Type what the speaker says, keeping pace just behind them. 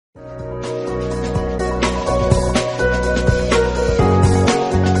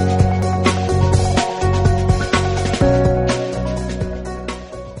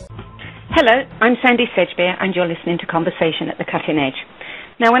Hello, I'm Sandie Sedgbeer, and you're listening to Conversation at the Cutting Edge.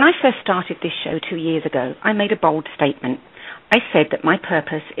 Now, when I first started this show 2 years ago, I made a bold statement. I said that my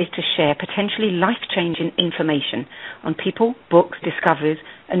purpose is to share potentially life-changing information on people, books, discoveries,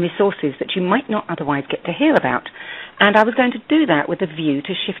 and resources that you might not otherwise get to hear about. And I was going to do that with a view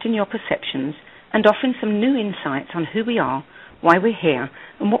to shifting your perceptions and offering some new insights on who we are, why we're here,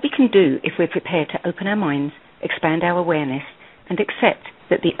 and what we can do if we're prepared to open our minds, expand our awareness, and accept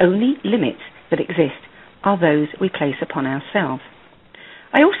that the only limits that exist are those we place upon ourselves.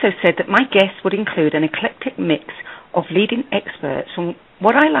 I also said that my guests would include an eclectic mix of leading experts from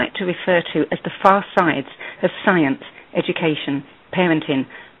what I like to refer to as the far sides of science, education, parenting,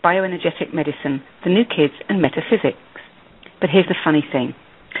 bioenergetic medicine, the new kids, and metaphysics. But here's the funny thing.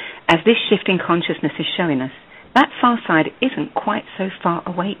 As this shift in consciousness is showing us, that far side isn't quite so far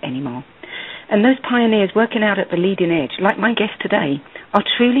away anymore. And those pioneers working out at the leading edge, like my guest today, are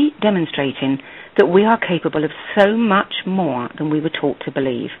truly demonstrating that we are capable of so much more than we were taught to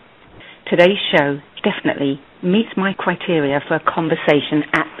believe. Today's show definitely meets my criteria for a conversation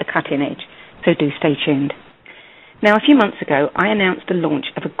at the cutting edge, so do stay tuned. Now, a few months ago, I announced the launch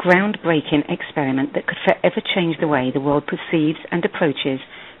of a groundbreaking experiment that could forever change the way the world perceives and approaches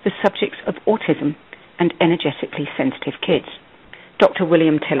the subjects of autism and energetically sensitive kids. Dr.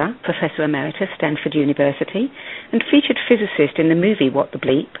 William Tiller, Professor Emeritus, Stanford University, and featured physicist in the movie What the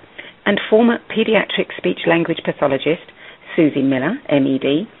Bleep, and former pediatric speech-language pathologist, Suzy Miller,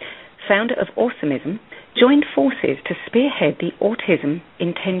 MED, founder of Awesomism, joined forces to spearhead the Autism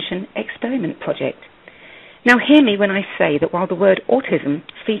Intention Experiment project. Now hear me when I say that while the word autism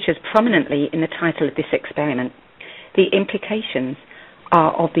features prominently in the title of this experiment, the implications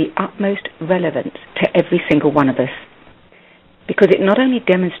are of the utmost relevance to every single one of us, because it not only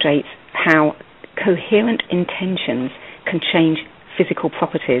demonstrates how coherent intentions can change physical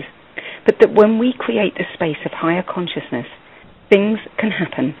properties, but that when we create the space of higher consciousness, things can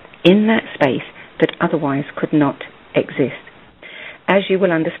happen in that space that otherwise could not exist. As you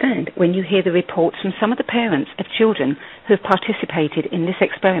will understand when you hear the reports from some of the parents of children who have participated in this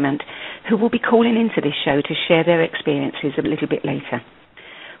experiment, who will be calling into this show to share their experiences a little bit later.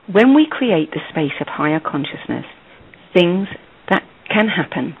 When we create the space of higher consciousness, things that can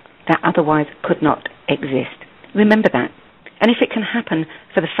happen that otherwise could not exist. Remember that. And if it can happen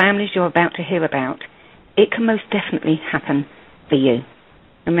for the families you're about to hear about, it can most definitely happen for you.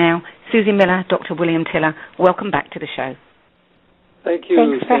 And now, Suzy Miller, Dr. William Tiller, welcome back to the show. Thank you.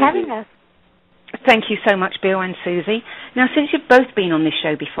 Thanks for having us. Thank you so much, Bill and Suzy. Now, since you've both been on this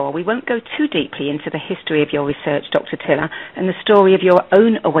show before, we won't go too deeply into the history of your research, Dr. Tiller, and the story of your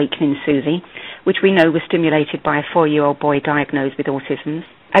own awakening, Suzy, which we know was stimulated by a 4-year-old boy diagnosed with autism,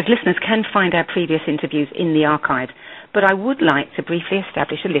 as listeners can find our previous interviews in the archive. But I would like to briefly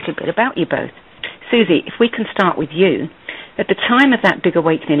establish a little bit about you both. Suzy, if we can start with you. At the time of that big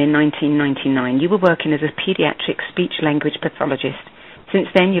awakening in 1999, you were working as a pediatric speech-language pathologist. Since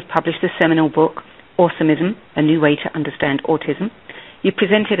then, you've published the seminal book, Awesomism, A New Way to Understand Autism. You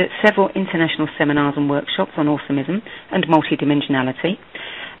presented at several international seminars and workshops on awesomism and multidimensionality.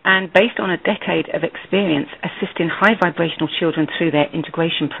 And based on a decade of experience assisting high vibrational children through their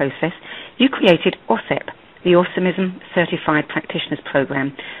integration process, you created AWESEP, the Awesomism Certified Practitioners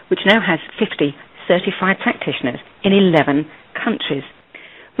Program, which now has 50 certified practitioners in 11 countries.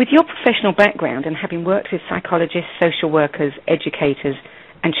 With your professional background and having worked with psychologists, social workers, educators,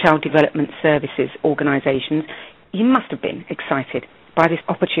 and child development services organizations, you must have been excited by this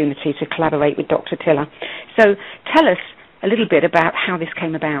opportunity to collaborate with Dr. Tiller. So tell us a little bit about how this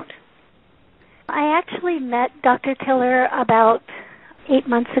came about. I actually met Dr. Tiller about 8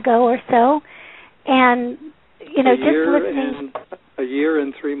 months ago or so, and, just listening. A year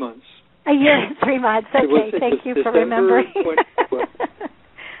and 3 months. A year and 3 months. Okay, thank you for remembering.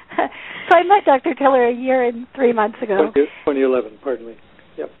 So I met Dr. Tiller a year and 3 months ago. 2011, pardon me.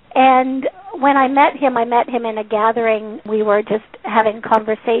 Yep. And when I met him in a gathering. We were just having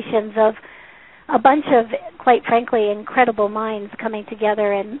conversations of a bunch of, quite frankly, incredible minds coming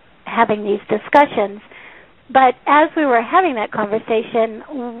together and having these discussions. But as we were having that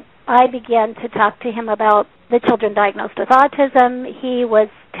conversation, I began to talk to him about the children diagnosed with autism. He was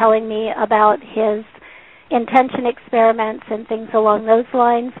telling me about his intention experiments and things along those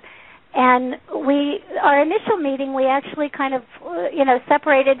lines. And our initial meeting, we actually kind of,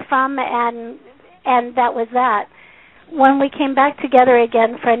 separated from, and that was that. When we came back together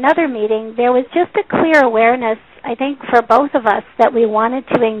again for another meeting, there was just a clear awareness, I think, for both of us that we wanted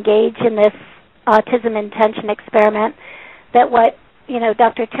to engage in this Autism Intention Experiment, that what,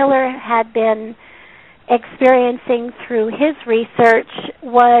 Dr. Tiller had been experiencing through his research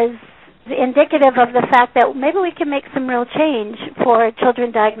was indicative of the fact that maybe we can make some real change for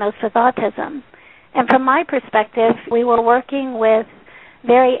children diagnosed with autism. And from my perspective, we were working with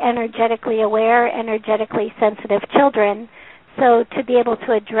very energetically aware, energetically sensitive children. So to be able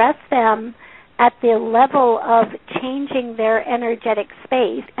to address them at the level of changing their energetic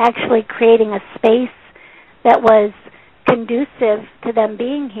space, actually creating a space that was conducive to them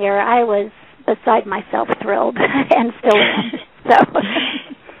being here, I was beside myself thrilled and still am.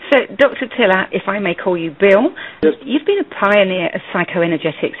 So, Dr. Tiller, if I may call you Bill, yes. You've been a pioneer of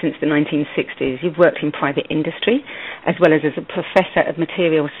psychoenergetics since the 1960s. You've worked in private industry as well as a professor of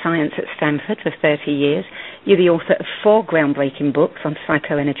materials science at Stanford for 30 years. You're the author of 4 groundbreaking books on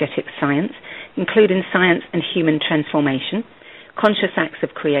psychoenergetic science, including Science and Human Transformation, Conscious Acts of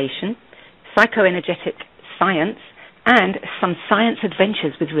Creation, Psychoenergetic Science, and some science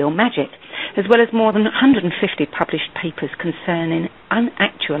adventures with real magic, as well as more than 150 published papers concerning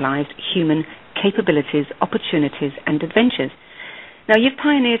unactualized human capabilities, opportunities, and adventures. Now, you've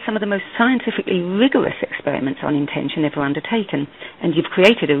pioneered some of the most scientifically rigorous experiments on intention ever undertaken, and you've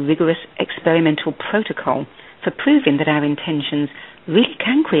created a rigorous experimental protocol for proving that our intentions really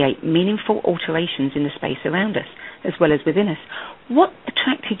can create meaningful alterations in the space around us, as well as within us. What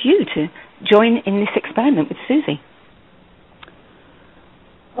attracted you to join in this experiment with Suzy?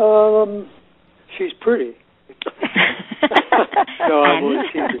 She's pretty. No, I'm only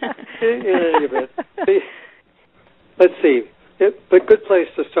teasing. In any event, let's see. A good place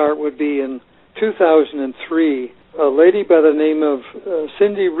to start would be in 2003. A lady by the name of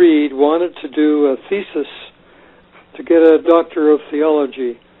Cindy Reed wanted to do a thesis to get a Doctor of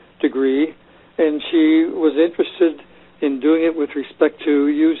Theology degree, and she was interested in doing it with respect to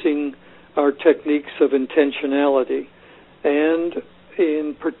using our techniques of intentionality. And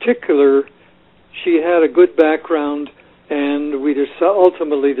in particular, she had a good background, and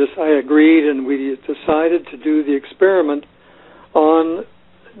I agreed, and we decided to do the experiment on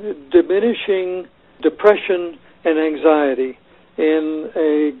diminishing depression and anxiety in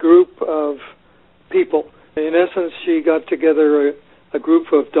a group of people. In essence, she got together a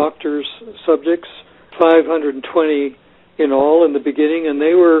group of doctors, subjects, 520 in all in the beginning, and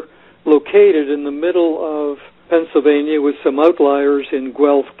they were located in the middle of Pennsylvania with some outliers in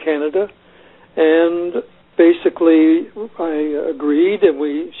Guelph, Canada. And basically, I agreed,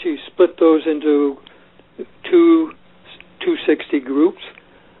 and she split those into two 260 groups,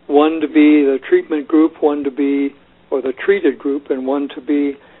 one to be the treatment group, one to be, or the treated group, and one to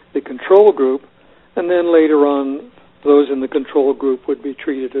be the control group. And then later on, those in the control group would be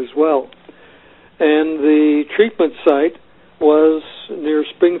treated as well. And the treatment site was near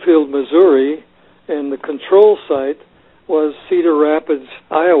Springfield, Missouri, and the control site was Cedar Rapids,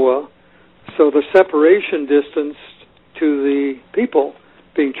 Iowa. So the separation distance to the people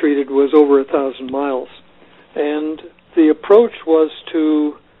being treated was over 1,000 miles. And the approach was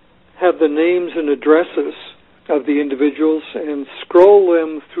to have the names and addresses of the individuals and scroll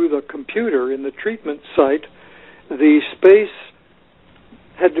them through the computer in the treatment site. The space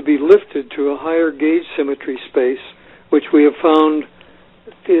had to be lifted to a higher gauge symmetry space, which we have found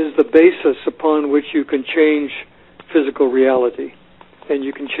is the basis upon which you can change physical reality, and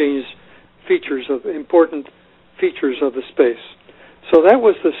you can change important features of the space. So that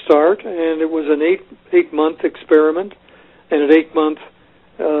was the start, and it was an eight-month experiment, and at 8 months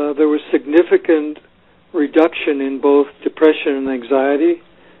there was significant reduction in both depression and anxiety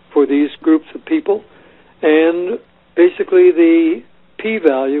for these groups of people, and basically the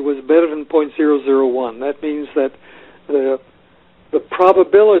p-value was better than 0.001. That means that the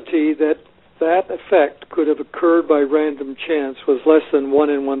probability that effect could have occurred by random chance was less than 1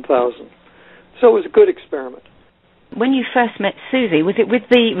 in 1,000. So it was a good experiment. When you first met Suzy, was it with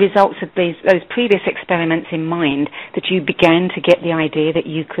the results of those previous experiments in mind that you began to get the idea that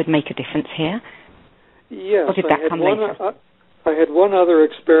you could make a difference here? Yes. Or did that come later? I had one other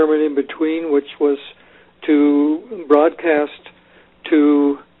experiment in between, which was to broadcast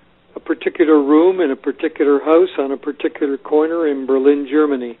to a particular room in a particular house on a particular corner in Berlin,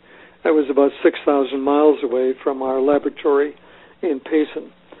 Germany. That was about 6,000 miles away from our laboratory in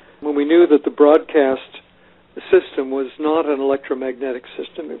Payson. When we knew that the broadcast system was not an electromagnetic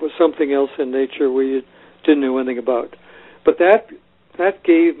system, it was something else in nature we didn't know anything about. But that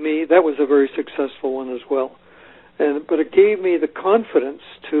was a very successful one as well. But it gave me the confidence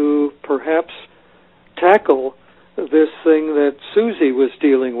to perhaps tackle this thing that Suzy was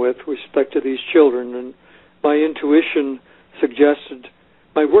dealing with respect to these children. And my intuition suggested,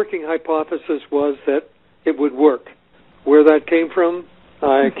 my working hypothesis was that it would work. Where that came from,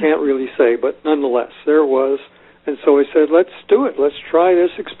 I can't really say, but nonetheless, there it was. And so I said, let's do it. Let's try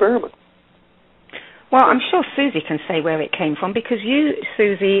this experiment. Well, I'm sure Suzy can say where it came from, because you,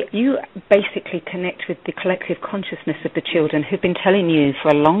 Suzy, you basically connect with the collective consciousness of the children who've been telling you for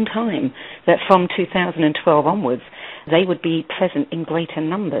a long time that from 2012 onwards they would be present in greater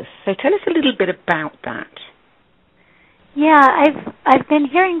numbers. So tell us a little bit about that. Yeah, I've been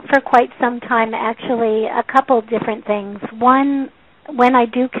hearing for quite some time, actually, a couple of different things. One, when I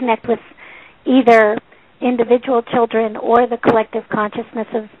do connect with either individual children or the collective consciousness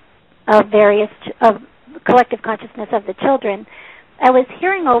of collective consciousness of the children, I was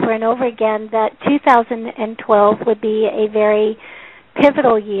hearing over and over again that 2012 would be a very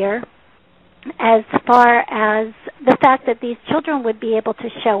pivotal year as far as the fact that these children would be able to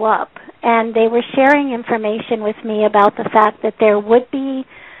show up. And they were sharing information with me about the fact that there would be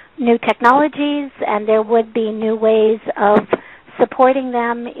new technologies and there would be new ways of supporting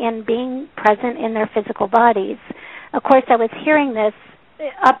them in being present in their physical bodies. Of course, I was hearing this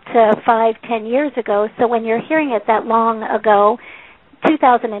up to 5-10 years ago, so when you're hearing it that long ago,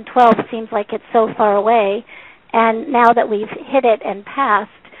 2012 seems like it's so far away, and now that we've hit it and passed,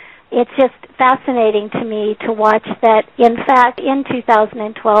 it's just fascinating to me to watch that, in fact, in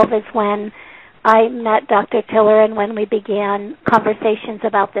 2012 is when I met Dr. Tiller and when we began conversations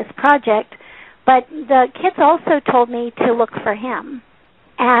about this project, but the kids also told me to look for him,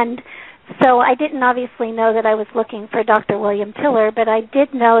 and so I didn't obviously know that I was looking for Dr. William Tiller, but I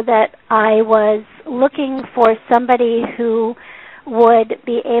did know that I was looking for somebody who would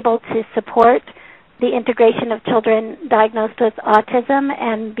be able to support the integration of children diagnosed with autism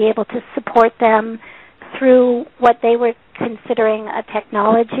and be able to support them through what they were considering a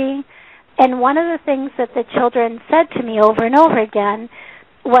technology. And one of the things that the children said to me over and over again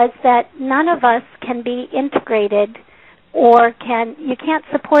was that none of us can be integrated or you can't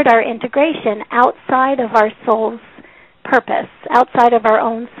support our integration outside of our soul's purpose, outside of our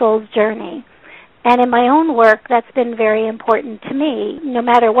own soul's journey. And in my own work, that's been very important to me. No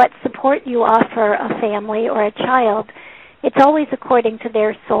matter what support you offer a family or a child, it's always according to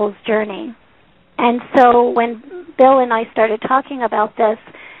their soul's journey. And so when Bill and I started talking about this,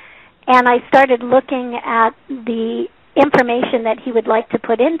 and I started looking at the information that he would like to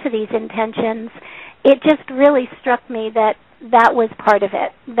put into these intentions, it just really struck me that that was part of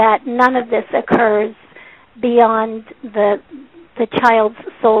it, that none of this occurs beyond the child's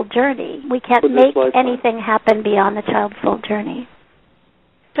soul journey. We can't make anything happen beyond the child's soul journey.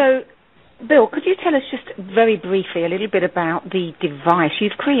 So, Bill, could you tell us just very briefly a little bit about the device?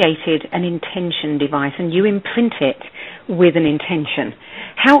 You've created an intention device and you imprint it with an intention.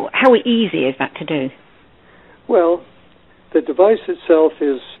 How easy is that to do? Well, the device itself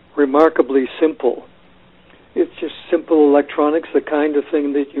is remarkably simple. It's just simple electronics, the kind of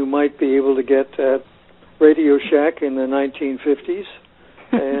thing that you might be able to get at Radio Shack in the 1950s.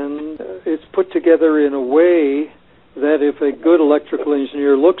 And it's put together in a way that if a good electrical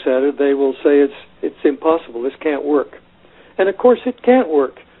engineer looks at it, they will say it's impossible, this can't work. And of course it can't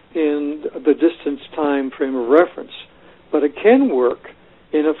work in the distance time frame of reference, but it can work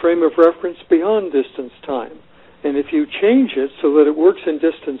in a frame of reference beyond distance time. And if you change it so that it works in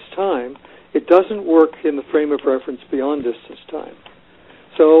distance time, it doesn't work in the frame of reference beyond distance time.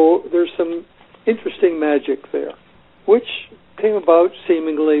 So there's some interesting magic there, which came about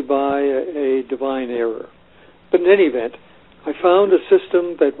seemingly by a divine error. But in any event, I found a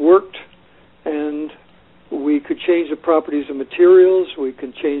system that worked, and we could change the properties of materials, we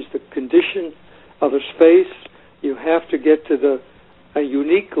can change the condition of a space. You have to get to a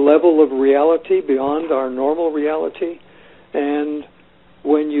unique level of reality beyond our normal reality, and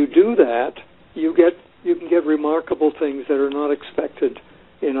when you do that, you can get remarkable things that are not expected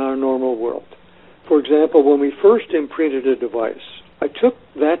in our normal world. For example, when we first imprinted a device, I took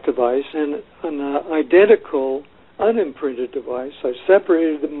that device and an identical unimprinted device, I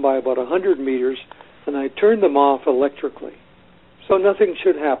separated them by about 100 meters, and I turned them off electrically. So nothing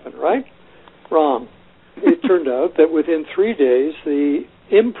should happen, right? Wrong. It turned out that within 3 days, the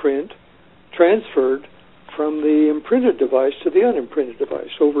imprint transferred from the imprinted device to the unimprinted device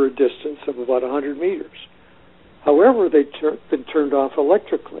over a distance of about 100 meters. However, they'd been turned off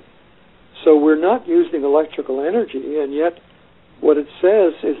electrically. So we're not using electrical energy, and yet what it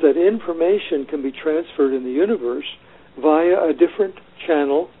says is that information can be transferred in the universe via a different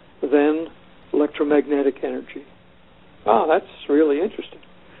channel than electromagnetic energy. Ah, that's really interesting.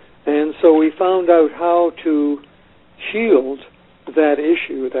 And so we found out how to shield that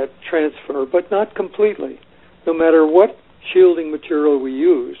issue, that transfer, but not completely. No matter what shielding material we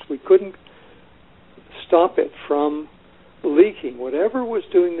used, we couldn't stop it from leaking. Whatever was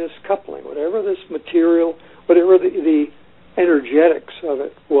doing this coupling, whatever this material, whatever the energetics of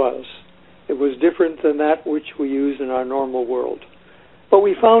it was, It was different than that which we use in our normal world. But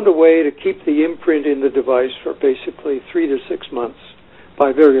we found a way to keep the imprint in the device for basically 3 to 6 months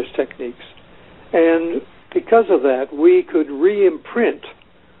by various techniques. And because of that, we could re-imprint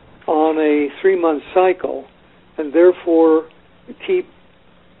on a 3-month cycle and therefore keep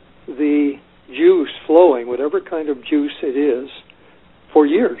the juice flowing, whatever kind of juice it is, for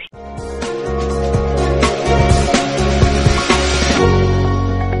years.